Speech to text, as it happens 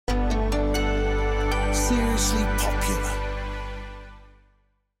seriously popular.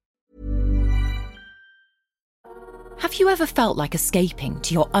 Have you ever felt like escaping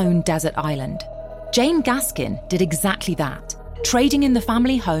to your own desert island? Jane Gaskin did exactly that, trading in the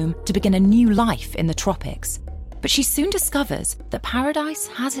family home to begin a new life in the tropics. But she soon discovers that paradise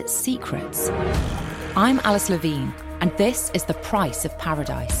has its secrets. I'm Alice Levine, and this is The Price of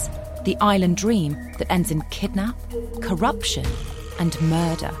Paradise, the island dream that ends in kidnap, corruption, and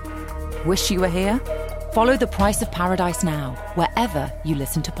murder. Wish you were here? Follow The Price of Paradise now, wherever you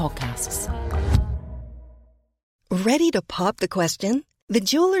listen to podcasts. Ready to pop the question? The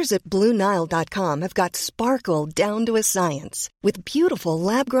jewelers at BlueNile.com have got sparkle down to a science with beautiful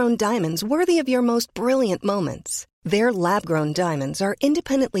lab-grown diamonds worthy of your most brilliant moments. Their lab-grown diamonds are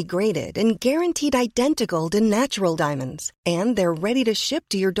independently graded and guaranteed identical to natural diamonds, and they're ready to ship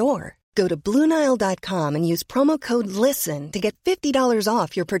to your door. Go to BlueNile.com and use promo code LISTEN to get $50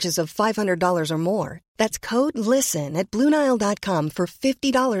 off your purchase of $500 or more. That's code LISTEN at BlueNile.com for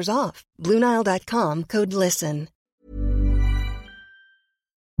 $50 off. BlueNile.com, code LISTEN.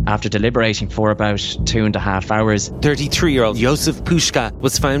 After deliberating for about 2.5 hours, 33-year-old Josef Puška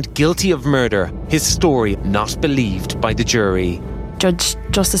was found guilty of murder, his story not believed by the jury. Judge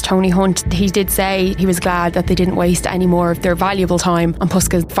Justice Tony Hunt, he did say he was glad that they didn't waste any more of their valuable time on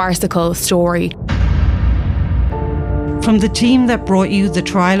Puška's farcical story. From the team that brought you the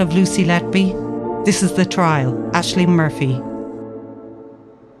trial of Lucy Letby, this is The Trial, Ashling Murphy.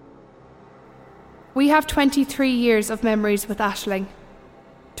 We have 23 years of memories with Ashling.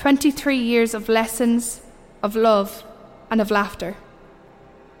 23 years of lessons, of love, and of laughter.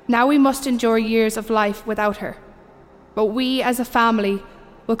 Now we must endure years of life without her. But we as a family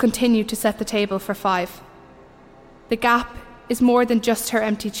will continue to set the table for 5. The gap is more than just her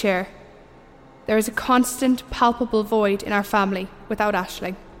empty chair. There is a constant, palpable void in our family without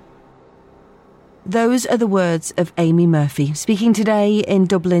Ashling. Those are the words of Amy Murphy, speaking today in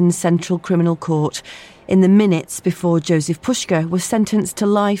Dublin's Central Criminal Court in the minutes before Josef Puška was sentenced to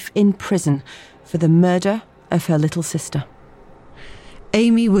life in prison for the murder of her little sister.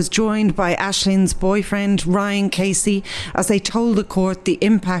 Amy was joined by Ashling's boyfriend, Ryan Casey, as they told the court the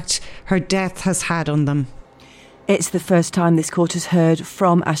impact her death has had on them. It's the first time this court has heard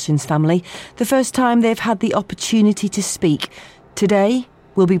from Ashling's family, the first time they've had the opportunity to speak. Today,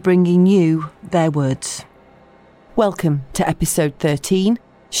 we'll be bringing you their words. Welcome to episode 13.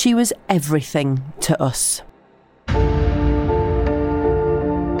 She was everything to us.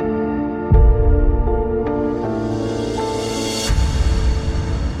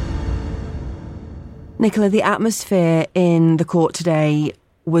 Nicola, the atmosphere in the court today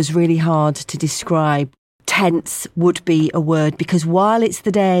was really hard to describe. Tense would be a word, because while it's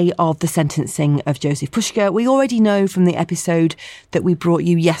the day of the sentencing of Josef Puška, we already know from the episode that we brought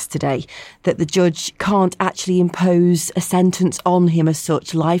you yesterday that the judge can't actually impose a sentence on him as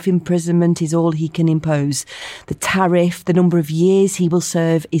such. Life imprisonment is all he can impose. The tariff, the number of years he will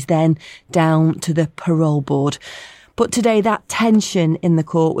serve, is then down to the parole board. But today that tension in the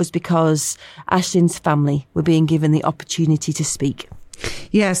court was because Ashling's family were being given the opportunity to speak.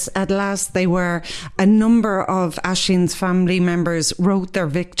 Yes, at last they were. A number of Ashling's family members wrote their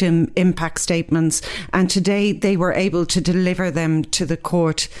victim impact statements, and today they were able to deliver them to the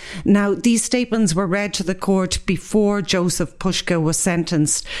court. Now, these statements were read to the court before Josef Puška was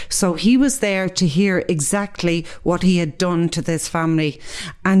sentenced, so he was there to hear exactly what he had done to this family.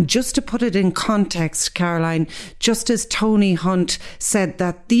 And just to put it in context, Caroline, Justice Tony Hunt said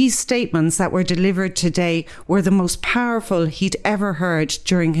that these statements that were delivered today were the most powerful he'd ever heard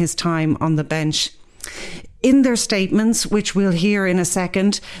during his time on the bench. In their statements, which we'll hear in a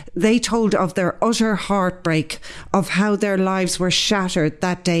second, they told of their utter heartbreak, of how their lives were shattered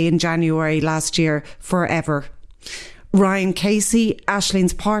that day in January last year forever. Ryan Casey,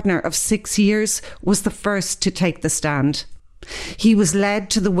 Ashling's partner of 6 years, was the first to take the stand. He was led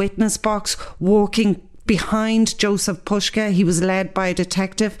to the witness box, walking behind Josef Puška. He was led by a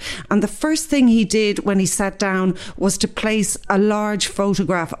detective, and the first thing he did when he sat down was to place a large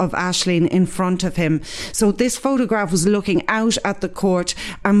photograph of Ashling in front of him. So this photograph was looking out at the court,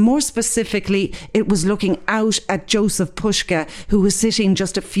 and more specifically it was looking out at Josef Puška, who was sitting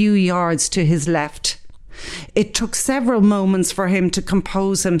just a few yards to his left. It took several moments for him to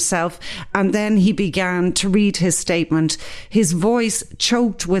compose himself, and then he began to read his statement, his voice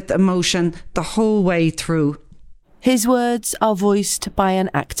choked with emotion the whole way through. His words are voiced by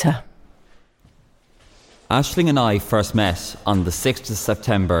an actor. Ashling and I first met on the 6th of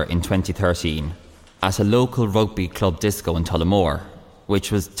September in 2013 at a local rugby club disco in Tullamore,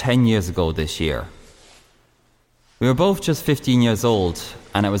 which was 10 years ago this year. We were both just 15 years old,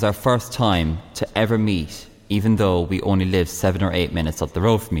 and it was our first time to ever meet, even though we only lived 7 or 8 minutes up the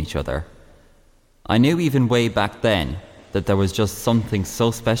road from each other. I knew even way back then that there was just something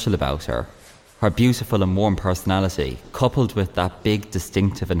so special about her. Her beautiful and warm personality, coupled with that big,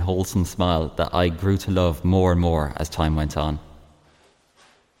 distinctive and wholesome smile that I grew to love more and more as time went on.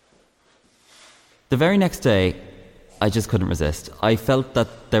 The very next day, I just couldn't resist. I felt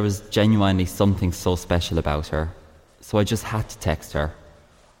that there was genuinely something so special about her, so I just had to text her.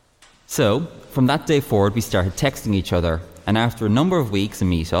 So, from that day forward, we started texting each other, and after a number of weeks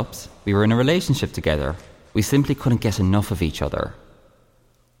and meetups, we were in a relationship together. We simply couldn't get enough of each other.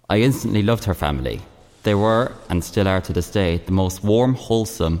 I instantly loved her family. They were, and still are to this day, the most warm,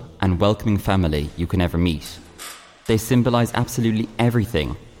 wholesome and welcoming family you can ever meet. They symbolise absolutely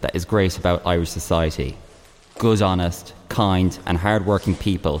everything that is great about Irish society. Good, honest, kind and hard-working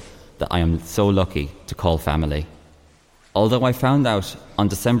people that I am so lucky to call family. Although I found out on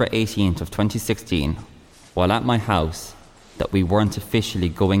December 18th of 2016, while at my house, that we weren't officially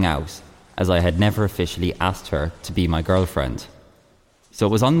going out, as I had never officially asked her to be my girlfriend. So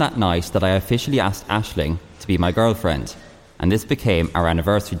it was on that night that I officially asked Ashling to be my girlfriend, and this became our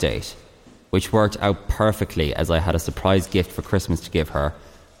anniversary date, which worked out perfectly as I had a surprise gift for Christmas to give her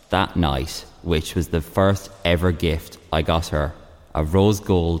that night, which was the first ever gift I got her, a rose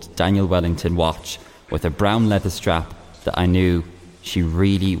gold Daniel Wellington watch with a brown leather strap that I knew she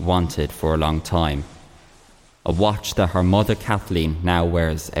really wanted for a long time. A watch that her mother Kathleen now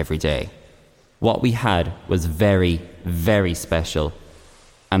wears every day. What we had was very, very special,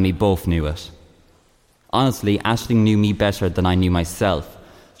 and we both knew it. Honestly, Ashling knew me better than I knew myself.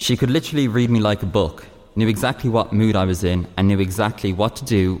 She could literally read me like a book, knew exactly what mood I was in, and knew exactly what to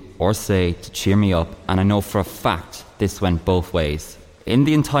do or say to cheer me up, and I know for a fact this went both ways. In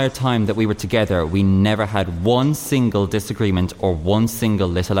the entire time that we were together, we never had one single disagreement or one single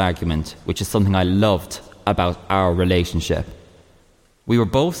little argument, which is something I loved about our relationship. We were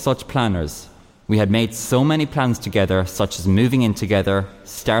both such planners. We had made so many plans together, such as moving in together,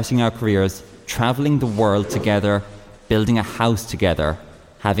 starting our careers, travelling the world together, building a house together,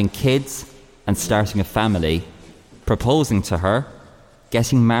 having kids and starting a family, proposing to her,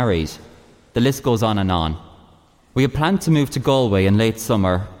 getting married. The list goes on and on. We had planned to move to Galway in late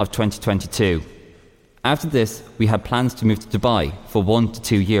summer of 2022. After this, we had plans to move to Dubai for 1 to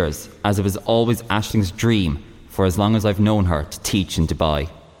 2 years, as it was always Ashling's dream for as long as I've known her to teach in Dubai.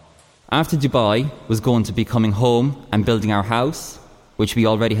 After Dubai was going to be coming home and building our house, which we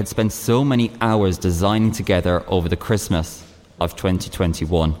already had spent so many hours designing together over the Christmas of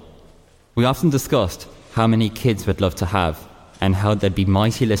 2021. We often discussed how many kids we'd love to have and how they'd be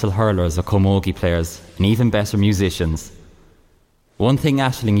mighty little hurlers or camogie players and even better musicians. One thing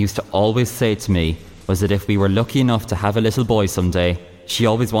Ashling used to always say to me was that if we were lucky enough to have a little boy someday, she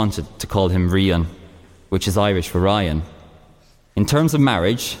always wanted to call him Rian, which is Irish for Ryan. In terms of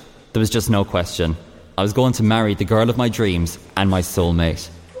marriage, there was just no question. I was going to marry the girl of my dreams and my soulmate.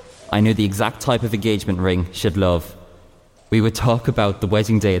 I knew the exact type of engagement ring she'd love. We would talk about the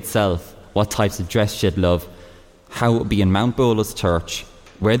wedding day itself, what types of dress she'd love, how it would be in Mount Bolas Church,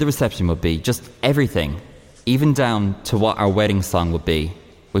 where the reception would be, just everything, even down to what our wedding song would be,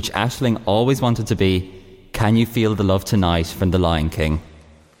 which Ashling always wanted to be, Can You Feel the Love Tonight from The Lion King.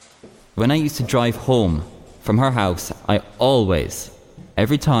 When I used to drive home from her house, I always,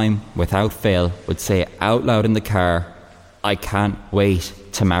 every time, without fail, would say out loud in the car, I can't wait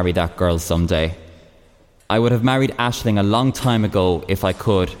to marry that girl someday. I would have married Ashling a long time ago if I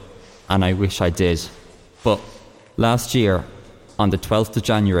could, and I wish I did. But last year, on the 12th of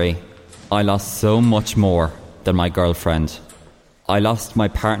January, I lost so much more than my girlfriend. I lost my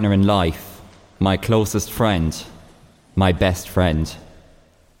partner in life, my closest friend, my best friend.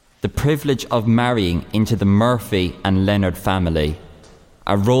 The privilege of marrying into the Murphy and Leonard family,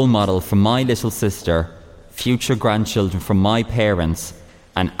 a role model for my little sister, future grandchildren from my parents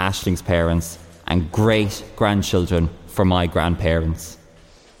and Ashling's parents, and great-grandchildren for my grandparents.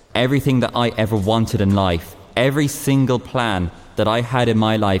 Everything that I ever wanted in life, every single plan that I had in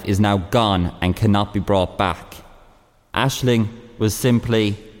my life is now gone and cannot be brought back. Ashling was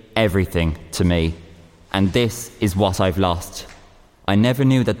simply everything to me, and this is what I've lost. I never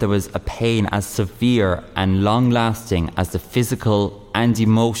knew that there was a pain as severe and long-lasting as the physical and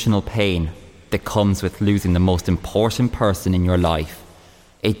emotional pain that comes with losing the most important person in your life.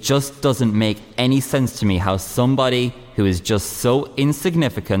 It just doesn't make any sense to me how somebody who is just so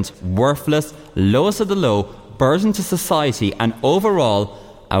insignificant, worthless, lowest of the low, burden to society and overall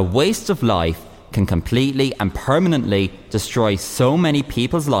a waste of life can completely and permanently destroy so many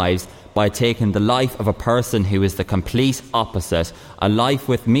people's lives by taking the life of a person who is the complete opposite. A life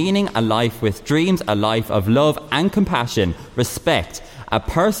with meaning, a life with dreams, a life of love and compassion, respect. A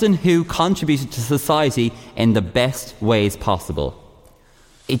person who contributed to society in the best ways possible.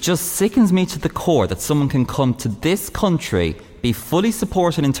 It just sickens me to the core that someone can come to this country, be fully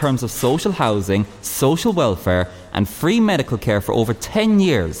supported in terms of social housing, social welfare and free medical care for over 10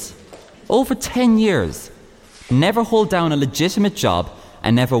 years. Over 10 years. Never hold down a legitimate job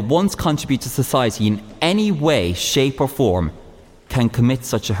and never once contribute to society in any way, shape or form, can commit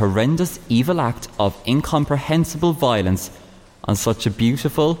such a horrendous, evil act of incomprehensible violence on such a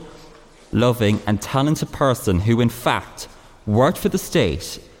beautiful, loving and talented person who in fact worked for the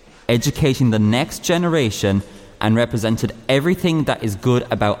state, educating the next generation and represented everything that is good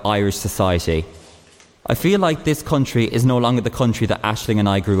about Irish society. I feel like this country is no longer the country that Ashling and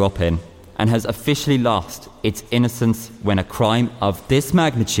I grew up in, and has officially lost its innocence when a crime of this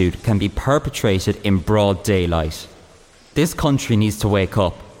magnitude can be perpetrated in broad daylight. This country needs to wake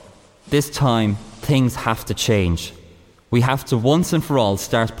up. This time, things have to change. We have to once and for all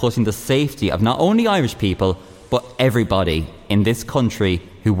start putting the safety of not only Irish people, but everybody in this country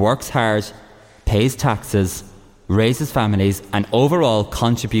who works hard, pays taxes, raises families and overall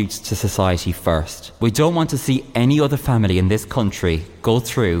contributes to society first. We don't want to see any other family in this country go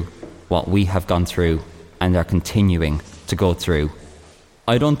through what we have gone through and are continuing to go through.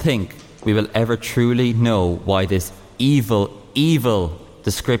 I don't think we will ever truly know why this evil, evil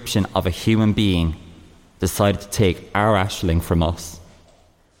description of a human being decided to take our Ashling from us.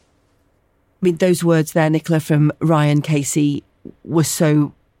 I mean, those words there, Nicola, from Ryan Casey were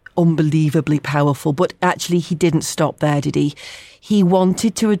so unbelievably powerful, but actually he didn't stop there, did he? He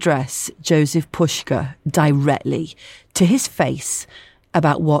wanted to address Joseph Pushka directly to his face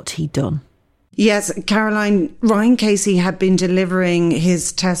about what he'd done. Yes, Caroline, Ryan Casey had been delivering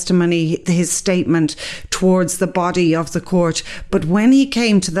his testimony, his statement towards the body of the court. But when he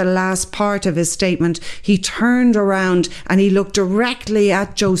came to the last part of his statement, he turned around and he looked directly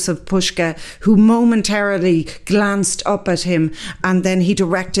at Joseph Pushka, who momentarily glanced up at him. And then he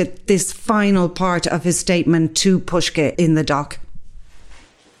directed this final part of his statement to Pushka in the dock.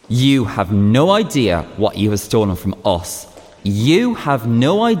 You have no idea what you have stolen from us. You have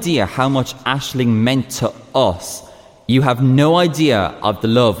no idea how much Ashling meant to us. You have no idea of the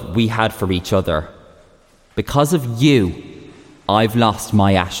love we had for each other. Because of you, I've lost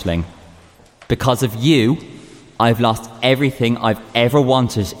my Ashling. Because of you, I've lost everything I've ever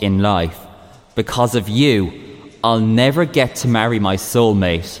wanted in life. Because of you, I'll never get to marry my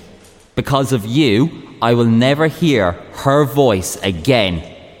soulmate. Because of you, I will never hear her voice again.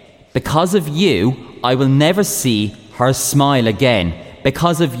 Because of you, I will never see her smile again.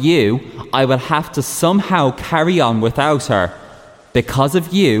 Because of you, I will have to somehow carry on without her. Because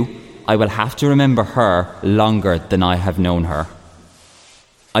of you, I will have to remember her longer than I have known her.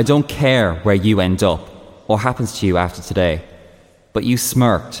 I don't care where you end up or happens to you after today, but you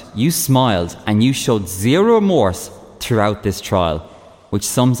smirked, you smiled, and you showed zero remorse throughout this trial, which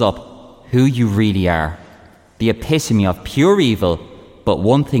sums up who you really are. The epitome of pure evil, but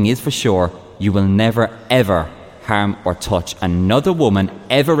one thing is for sure, you will never ever harm or touch another woman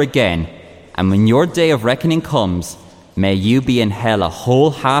ever again. And when your day of reckoning comes, may you be in hell a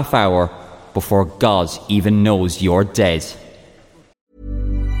whole half hour before God even knows you're dead.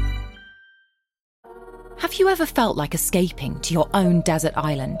 Have you ever felt like escaping to your own desert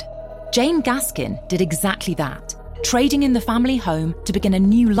island? Jane Gaskin did exactly that, trading in the family home to begin a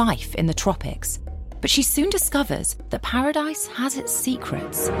new life in the tropics. But she soon discovers that paradise has its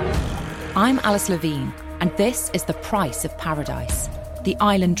secrets. I'm Alice Levine, and this is The Price of Paradise, the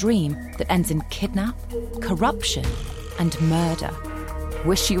island dream that ends in kidnap, corruption, and murder.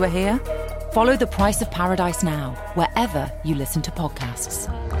 Wish you were here? Follow The Price of Paradise now, wherever you listen to podcasts.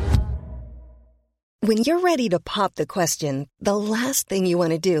 When you're ready to pop the question, the last thing you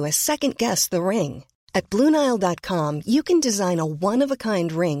want to do is second-guess the ring. At BlueNile.com, you can design a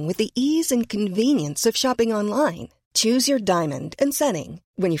one-of-a-kind ring with the ease and convenience of shopping online. Choose your diamond and setting.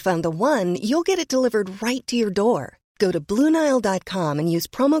 When you find the one, you'll get it delivered right to your door. Go to BlueNile.com and use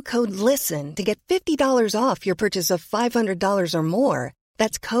promo code LISTEN to get $50 off your purchase of $500 or more.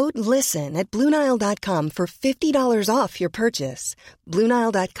 That's code LISTEN at BlueNile.com for $50 off your purchase.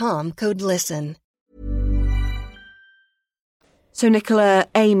 BlueNile.com, code LISTEN. So Nicola,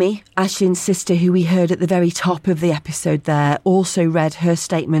 Amy, Ashling's sister, who we heard at the very top of the episode there, also read her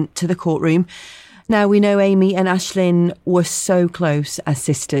statement to the courtroom. Now, we know Amy and Ashling were so close as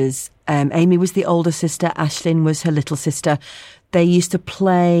sisters. Amy was the older sister, Ashling was her little sister. They used to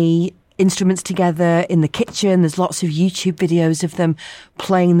play instruments together in the kitchen. There's lots of YouTube videos of them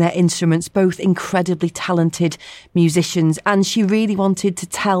playing their instruments, both incredibly talented musicians. And she really wanted to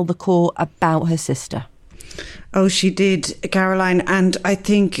tell the court about her sister. Oh, she did, Caroline. And I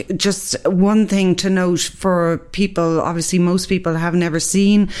think just one thing to note for people, obviously most people have never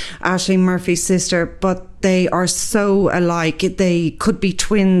seen Ashling Murphy's sister, but they are so alike. They could be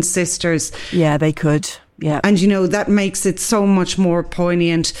twin sisters. Yeah, they could. Yeah. And, that makes it so much more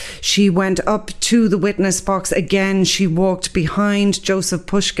poignant. She went up to the witness box again. She walked behind Joseph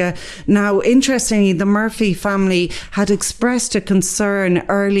Pushka. Now, interestingly, the Murphy family had expressed a concern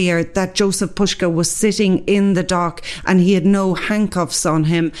earlier that Joseph Pushka was sitting in the dock and he had no handcuffs on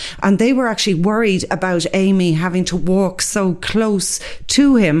him. And they were actually worried about Amy having to walk so close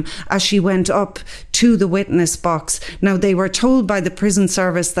to him as she went up to the witness box. Now, they were told by the prison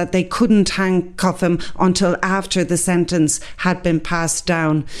service that they couldn't handcuff him until after the sentence had been passed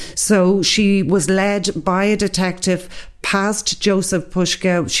down. So she was led by a detective past Joseph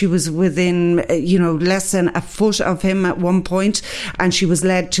Pushka. She was within, less than a foot of him at one point, and she was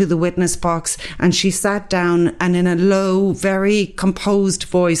led to the witness box, and she sat down, and in a low, very composed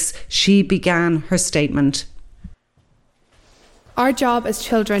voice, she began her statement. Our job as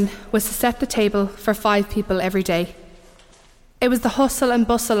children was to set the table for 5 people every day. It was the hustle and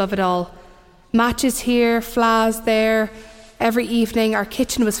bustle of it all. Matches here, flaws there. Every evening our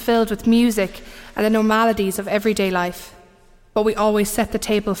kitchen was filled with music and the normalities of everyday life. But we always set the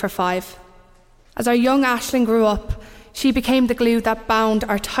table for 5. As our young Ashling grew up, she became the glue that bound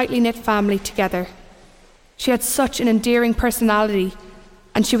our tightly knit family together. She had such an endearing personality,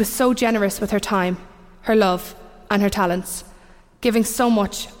 and she was so generous with her time, her love, and her talents, giving so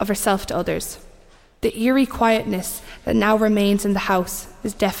much of herself to others. The eerie quietness that now remains in the house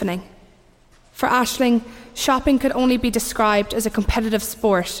is deafening. For Ashling, shopping could only be described as a competitive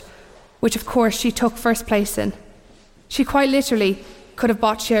sport, which of course she took first place in. She quite literally could have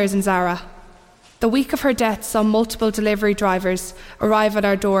bought shares in Zara. The week of her death saw multiple delivery drivers arrive at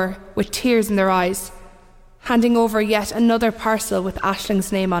our door with tears in their eyes, handing over yet another parcel with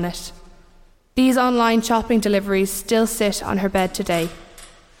Ashling's name on it. These online shopping deliveries still sit on her bed today,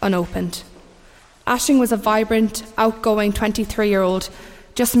 unopened. Ashling was a vibrant, outgoing 23-year-old,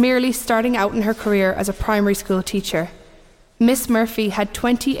 just merely starting out in her career as a primary school teacher. Miss Murphy had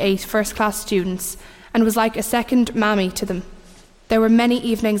 28 first-class students and was like a second mammy to them. There were many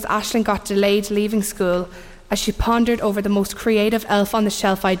evenings Ashling got delayed leaving school as she pondered over the most creative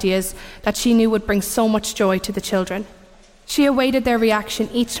elf-on-the-shelf ideas that she knew would bring so much joy to the children. She awaited their reaction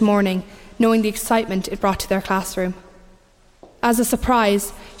each morning, knowing the excitement it brought to their classroom. As a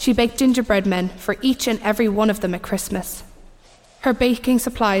surprise, she baked gingerbread men for each and every one of them at Christmas. Her baking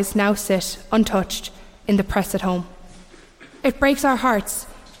supplies now sit, untouched, in the press at home. It breaks our hearts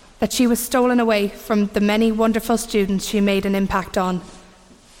that she was stolen away from the many wonderful students she made an impact on,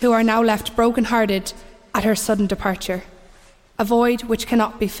 who are now left broken-hearted at her sudden departure, a void which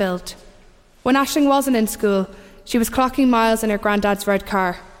cannot be filled. When Ashling wasn't in school, she was clocking miles in her granddad's red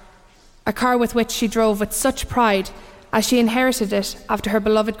car, a car with which she drove with such pride as she inherited it after her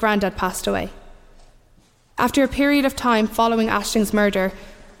beloved granddad passed away. After a period of time following Ashling's murder,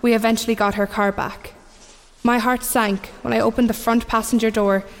 we eventually got her car back. My heart sank when I opened the front passenger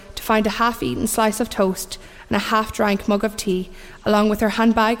door to find a half-eaten slice of toast and a half-drank mug of tea, along with her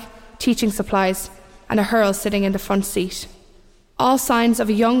handbag, teaching supplies, and a hurl sitting in the front seat. All signs of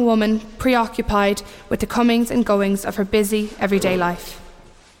a young woman preoccupied with the comings and goings of her busy, everyday life.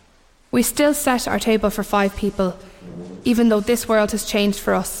 We still set our table for 5 people, even though this world has changed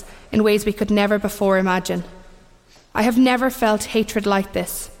for us in ways we could never before imagine. I have never felt hatred like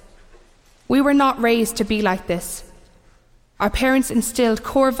this. We were not raised to be like this. Our parents instilled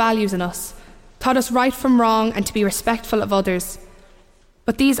core values in us, taught us right from wrong and to be respectful of others.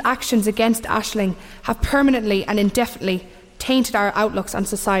 But these actions against Ashling have permanently and indefinitely tainted our outlooks on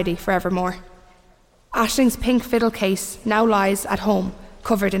society forevermore. Ashling's pink fiddle case now lies at home,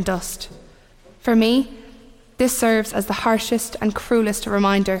 covered in dust. For me, this serves as the harshest and cruelest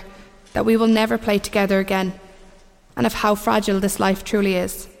reminder that we will never play together again, and of how fragile this life truly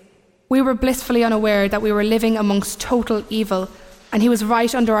is. We were blissfully unaware that we were living amongst total evil, and he was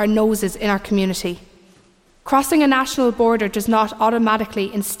right under our noses in our community. Crossing a national border does not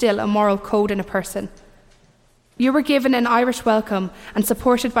automatically instill a moral code in a person. You were given an Irish welcome and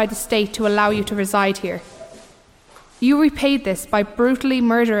supported by the state to allow you to reside here. You repaid this by brutally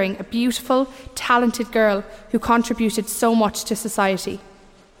murdering a beautiful, talented girl who contributed so much to society.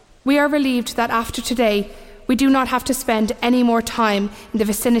 We are relieved that after today, we do not have to spend any more time in the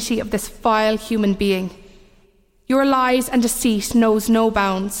vicinity of this vile human being. Your lies and deceit knows no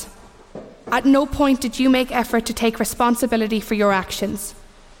bounds. At no point did you make effort to take responsibility for your actions.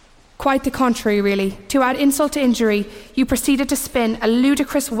 Quite the contrary, really. To add insult to injury, you proceeded to spin a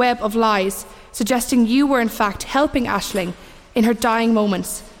ludicrous web of lies, suggesting you were in fact helping Ashling in her dying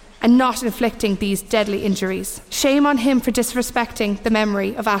moments and not inflicting these deadly injuries. Shame on him for disrespecting the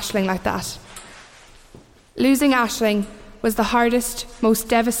memory of Ashling like that. Losing Ashling was the hardest, most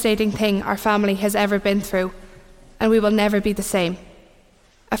devastating thing our family has ever been through, and we will never be the same.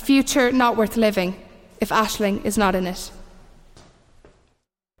 A future not worth living if Ashling is not in it.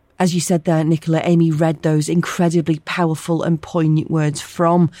 As you said there, Nicola, Amy read those incredibly powerful and poignant words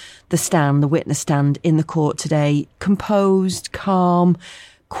from the stand, the witness stand in the court today. Composed, calm,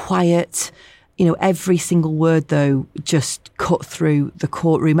 quiet. You know, every single word, though, just cut through the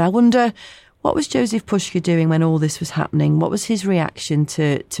courtroom. I wonder, what was Joseph Pushka doing when all this was happening? What was his reaction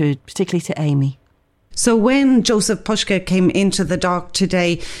to particularly to Amy? So when Joseph Pushka came into the dock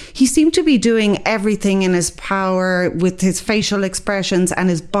today, he seemed to be doing everything in his power with his facial expressions and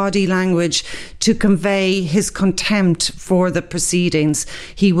his body language to convey his contempt for the proceedings.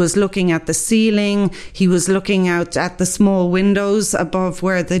 He was looking at the ceiling. He was looking out at the small windows above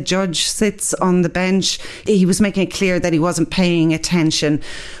where the judge sits on the bench. He was making it clear that he wasn't paying attention.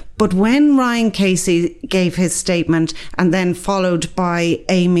 But when Ryan Casey gave his statement and then followed by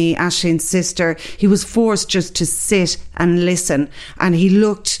Amy, Ashling's sister, he was forced just to sit and listen. And he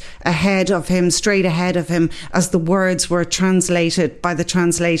looked ahead of him, straight ahead of him, as the words were translated by the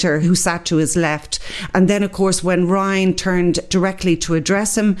translator who sat to his left. And then, of course, when Ryan turned directly to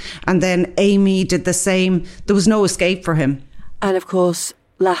address him and then Amy did the same, there was no escape for him. And of course,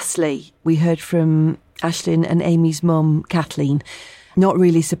 lastly, we heard from Ashling and Amy's mum, Kathleen. Not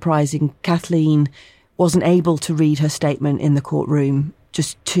really surprising, Kathleen wasn't able to read her statement in the courtroom,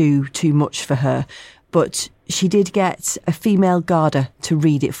 just too much for her. But she did get a female Garda to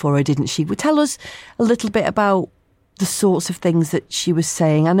read it for her, didn't she? Would tell us a little bit about the sorts of things that she was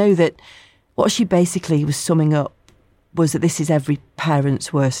saying. I know that what she basically was summing up was that this is every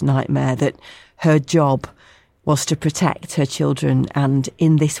parent's worst nightmare, that her job was to protect her children, and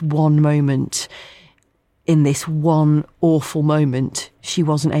in this one moment, in this one awful moment, she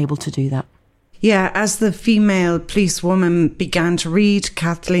wasn't able to do that. Yeah, as the female policewoman began to read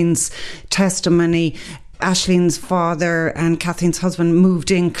Kathleen's testimony, Ashling's father and Kathleen's husband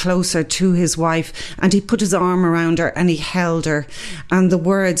moved in closer to his wife, and he put his arm around her and he held her, and the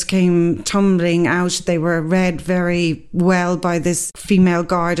words came tumbling out. They were read very well by this female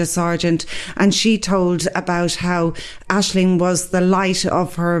Garda sergeant, and she told about how Ashling was the light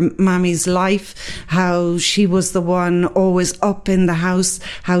of her mammy's life, how she was the one always up in the house,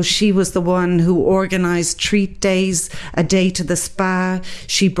 how she was the one who organised treat days, a day to the spa.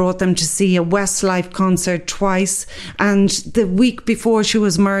 She brought them to see a Westlife concert twice, and the week before she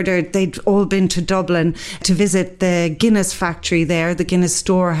was murdered, they'd all been to Dublin to visit the Guinness factory there, the Guinness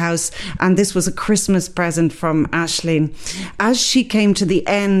storehouse, and this was a Christmas present from Ashling. As she came to the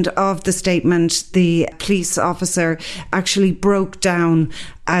end of the statement, the police officer actually broke down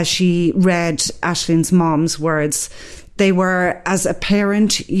as she read Ashling's mom's words. They were, as a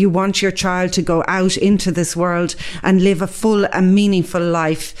parent, you want your child to go out into this world and live a full and meaningful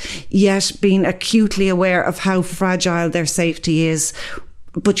life, yet being acutely aware of how fragile their safety is.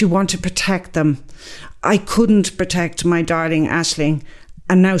 But you want to protect them. I couldn't protect my darling Ashling,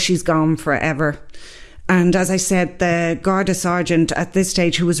 and now she's gone forever. And as I said, the Garda sergeant at this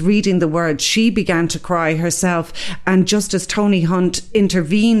stage who was reading the words, she began to cry herself. And Justice Tony Hunt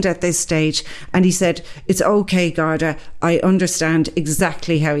intervened at this stage and he said, "It's okay, Garda, I understand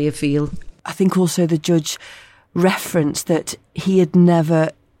exactly how you feel." I think also the judge referenced that he had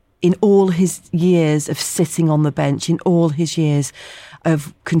never, in all his years of sitting on the bench, in all his years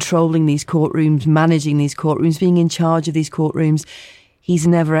of controlling these courtrooms, managing these courtrooms, being in charge of these courtrooms, he's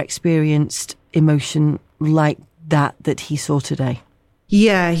never experienced emotion like that he saw today.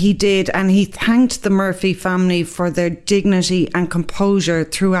 Yeah, he did. And he thanked the Murphy family for their dignity and composure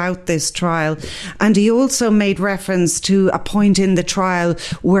throughout this trial. And he also made reference to a point in the trial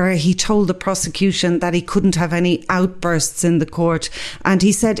where he told the prosecution that he couldn't have any outbursts in the court. And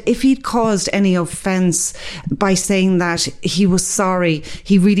he said if he'd caused any offence by saying that, he was sorry.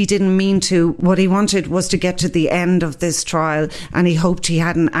 He really didn't mean to. What he wanted was to get to the end of this trial, and he hoped he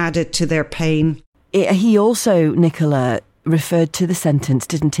hadn't added to their pain. He also, Nicola, referred to the sentence,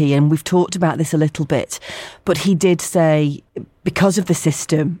 didn't he? And we've talked about this a little bit, but he did say because of the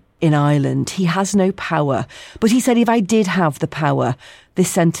system in Ireland, he has no power. But he said if I did have the power, this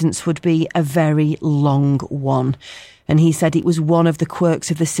sentence would be a very long one. And he said it was one of the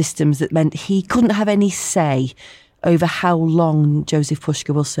quirks of the systems that meant he couldn't have any say over how long Joseph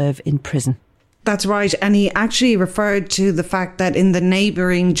Puska will serve in prison. That's right. And he actually referred to the fact that in the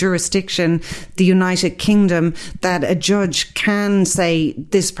neighbouring jurisdiction, the United Kingdom, that a judge can say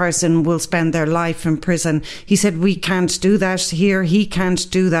this person will spend their life in prison. He said, we can't do that here. He can't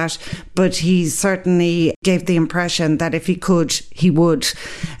do that. But he certainly gave the impression that if he could, he would.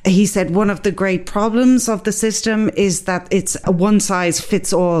 He said one of the great problems of the system is that it's a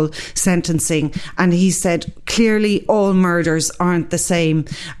one-size-fits-all sentencing. And he said, clearly all murders aren't the same.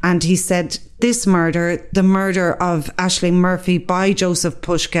 And he said, this murder, the murder of Ashling Murphy by Joseph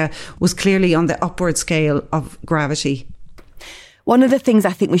Puska, was clearly on the upward scale of gravity. One of the things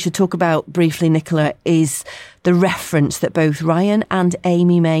I think we should talk about briefly, Nicola, is the reference that both Ryan and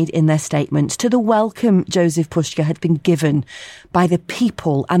Amy made in their statements to the welcome Joseph Puska had been given by the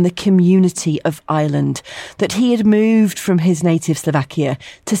people and the community of Ireland, that he had moved from his native Slovakia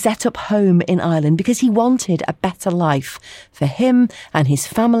to set up home in Ireland because he wanted a better life for him and his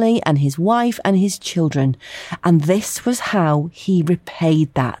family and his wife and his children. And this was how he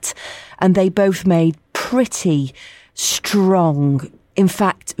repaid that. And they both made pretty strong, in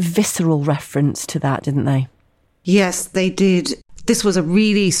fact, visceral reference to that, didn't they? Yes, they did. This was a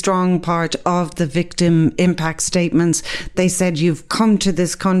really strong part of the victim impact statements. They said, you've come to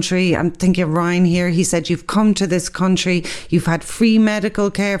this country. I'm thinking of Ryan here. He said, you've come to this country. You've had free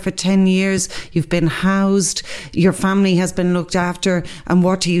medical care for 10 years. You've been housed. Your family has been looked after. And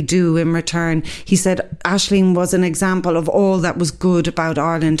what do you do in return? He said, Ashling was an example of all that was good about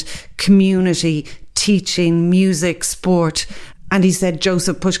Ireland: community, teaching, music, sport. And he said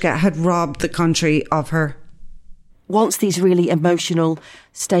Joseph Puska had robbed the country of her. Once these really emotional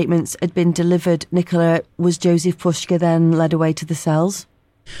statements had been delivered, Nicola, was Joseph Puska then led away to the cells?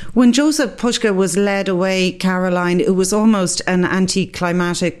 When Joseph Puska was led away, Caroline, it was almost an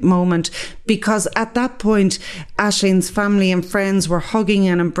anticlimactic moment, because at that point, Ashling's family and friends were hugging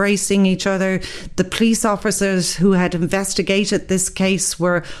and embracing each other. The police officers who had investigated this case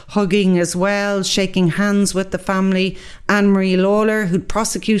were hugging as well, shaking hands with the family. Anne-Marie Lawler, who'd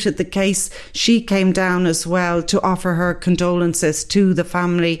prosecuted the case, she came down as well to offer her condolences to the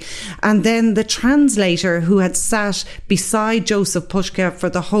family. And then the translator who had sat beside Joseph Puska for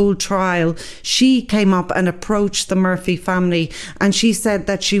the whole trial, she came up and approached the Murphy family, and she said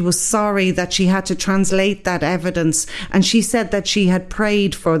that she was sorry that she had to translate that evidence, and she said that she had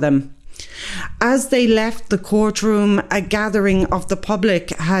prayed for them. As they left the courtroom, a gathering of the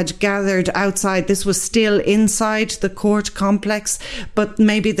public had gathered outside. This was still inside the court complex, but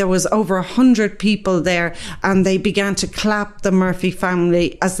maybe there was over 100 people there, and they began to clap the Murphy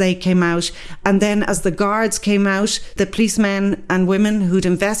family as they came out. And then as the guards came out, the policemen and women who'd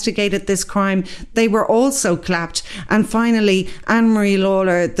investigated this crime, they were also clapped. And finally, Anne-Marie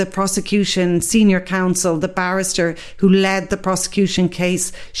Lawler, the prosecution senior counsel, the barrister who led the prosecution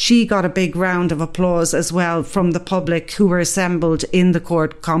case, she got a big round of applause as well from the public who were assembled in the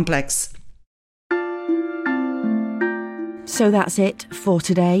court complex. So that's it for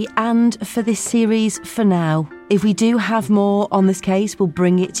today and for this series for now. If we do have more on this case, we'll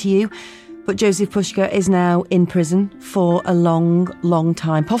bring it to you. But Joseph Puska is now in prison for a long, long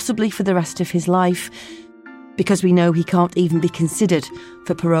time, possibly for the rest of his life, because we know he can't even be considered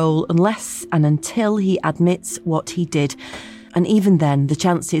for parole unless and until he admits what he did. And even then, the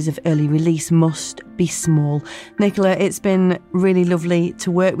chances of early release must be small. Nicola, it's been really lovely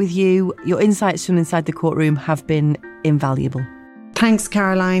to work with you. Your insights from inside the courtroom have been invaluable. Thanks,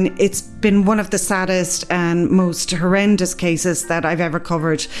 Caroline. It's been one of the saddest and most horrendous cases that I've ever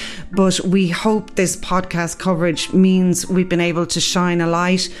covered. But we hope this podcast coverage means we've been able to shine a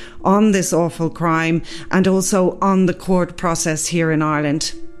light on this awful crime and also on the court process here in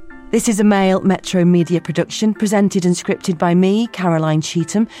Ireland. This is a Mail Metro Media production, presented and scripted by me, Caroline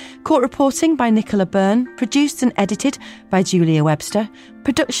Cheetham. Court reporting by Nicola Byrne. Produced and edited by Julia Webster.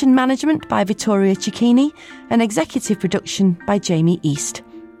 Production management by Vittoria Cicchini. And executive production by Jamie East.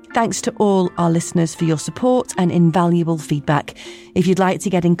 Thanks to all our listeners for your support and invaluable feedback. If you'd like to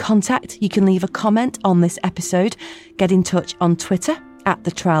get in contact, you can leave a comment on this episode. Get in touch on Twitter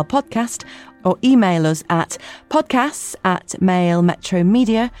 @The Trial Podcast, or email us at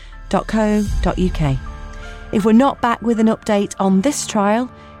podcasts@mailmetromedia.co.uk. If we're not back with an update on this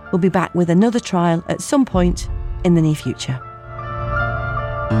trial, we'll be back with another trial at some point in the near future.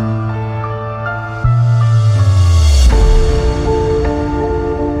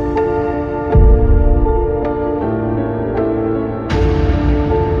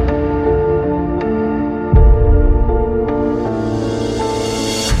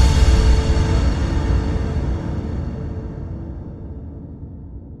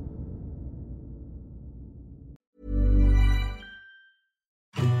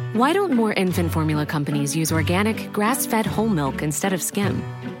 Why don't more infant formula companies use organic, grass-fed whole milk instead of skim?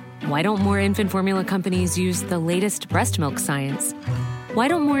 Why don't more infant formula companies use the latest breast milk science? Why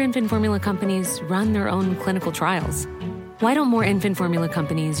don't more infant formula companies run their own clinical trials? Why don't more infant formula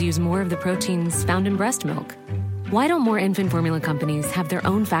companies use more of the proteins found in breast milk? Why don't more infant formula companies have their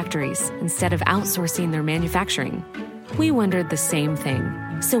own factories instead of outsourcing their manufacturing? We wondered the same thing.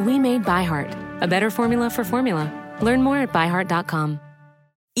 So we made ByHeart, a better formula for formula. Learn more at byheart.com.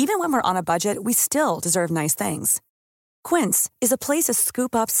 Even when we're on a budget, we still deserve nice things. Quince is a place to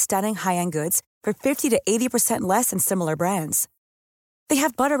scoop up stunning high-end goods for 50 to 80% less than similar brands. They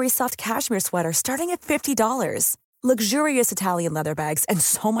have buttery soft cashmere sweaters starting at $50, luxurious Italian leather bags, and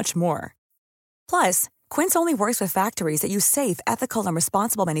so much more. Plus, Quince only works with factories that use safe, ethical, and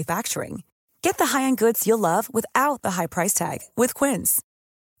responsible manufacturing. Get the high-end goods you'll love without the high price tag with Quince.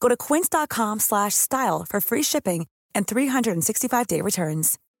 Go to quince.com/style for free shipping and 365-day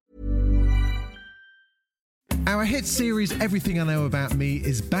returns. Our hit series Everything I Know About Me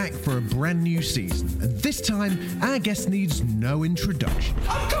is back for a brand new season, and this time our guest needs no introduction.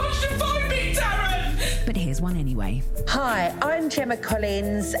 Of course you find me, Darren! But here's one anyway. Hi, I'm Gemma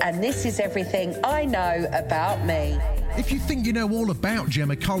Collins, and this is Everything I Know About Me. If you think you know all about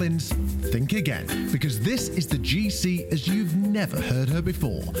Gemma Collins, think again, because this is the GC as you've never heard her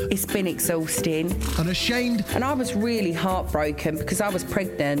before. It's been exhausting. Unashamed. And I was really heartbroken because I was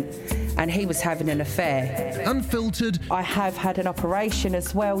pregnant and he was having an affair. Unfiltered. I have had an operation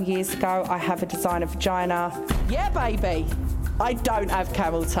as well years ago. I have a designer vagina. Yeah, baby. I don't have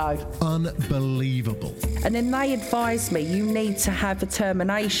camel toe. Unbelievable. And then they advised me, you need to have a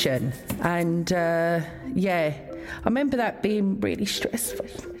termination. And, yeah, I remember that being really stressful.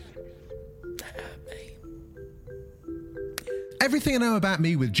 Everything I Know About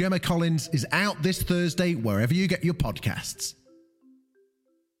Me with Gemma Collins is out this Thursday wherever you get your podcasts.